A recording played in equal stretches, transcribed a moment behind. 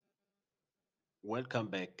Welcome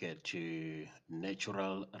back to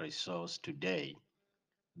Natural Resource Today.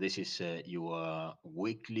 This is your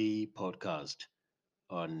weekly podcast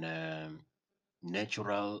on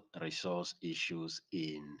natural resource issues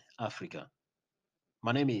in Africa.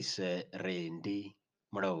 My name is Randy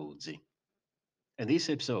Mrozi. In this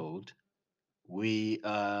episode, we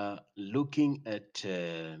are looking at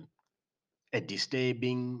a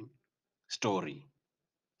disturbing story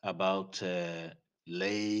about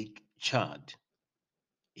Lake Chad.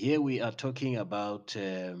 Here we are talking about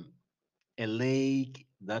a lake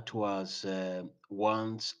that was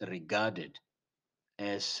once regarded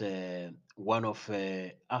as one of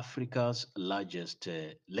Africa's largest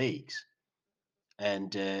lakes.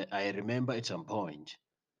 And I remember at some point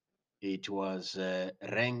it was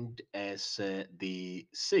ranked as the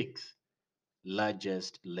sixth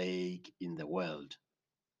largest lake in the world.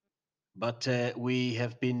 But we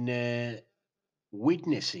have been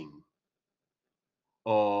witnessing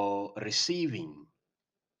or receiving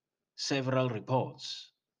several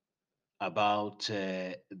reports about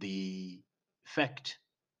the fact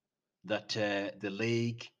that the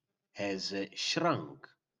lake has shrunk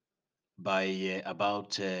by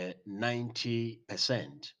about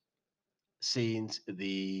 90% since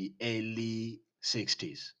the early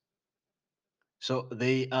 60s. So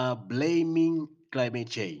they are blaming climate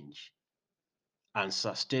change,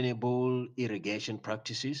 unsustainable irrigation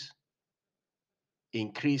practices,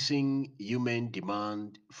 increasing human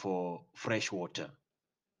demand for fresh water,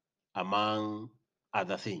 among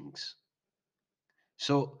other things.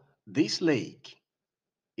 So this lake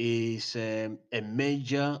is a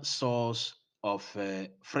major source of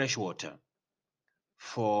fresh water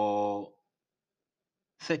for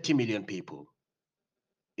 30 million people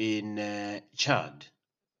in Chad,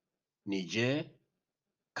 Niger,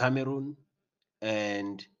 Cameroon,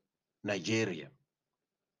 and Nigeria.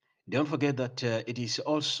 Don't forget that it is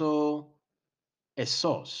also a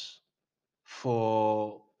source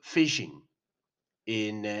for fishing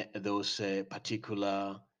in those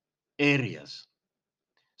particular areas.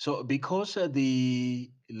 So, because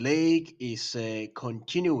the lake is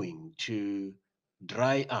continuing to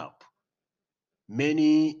dry up,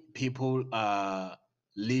 many people are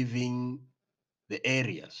leaving the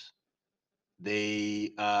areas.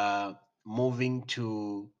 They are moving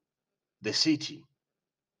to the city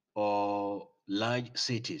or large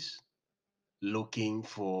cities looking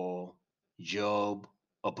for job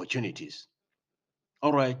opportunities.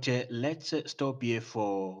 All right, let's stop here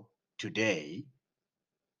for today.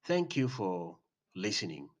 Thank you for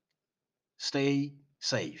listening. Stay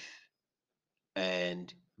safe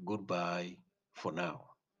and goodbye for now.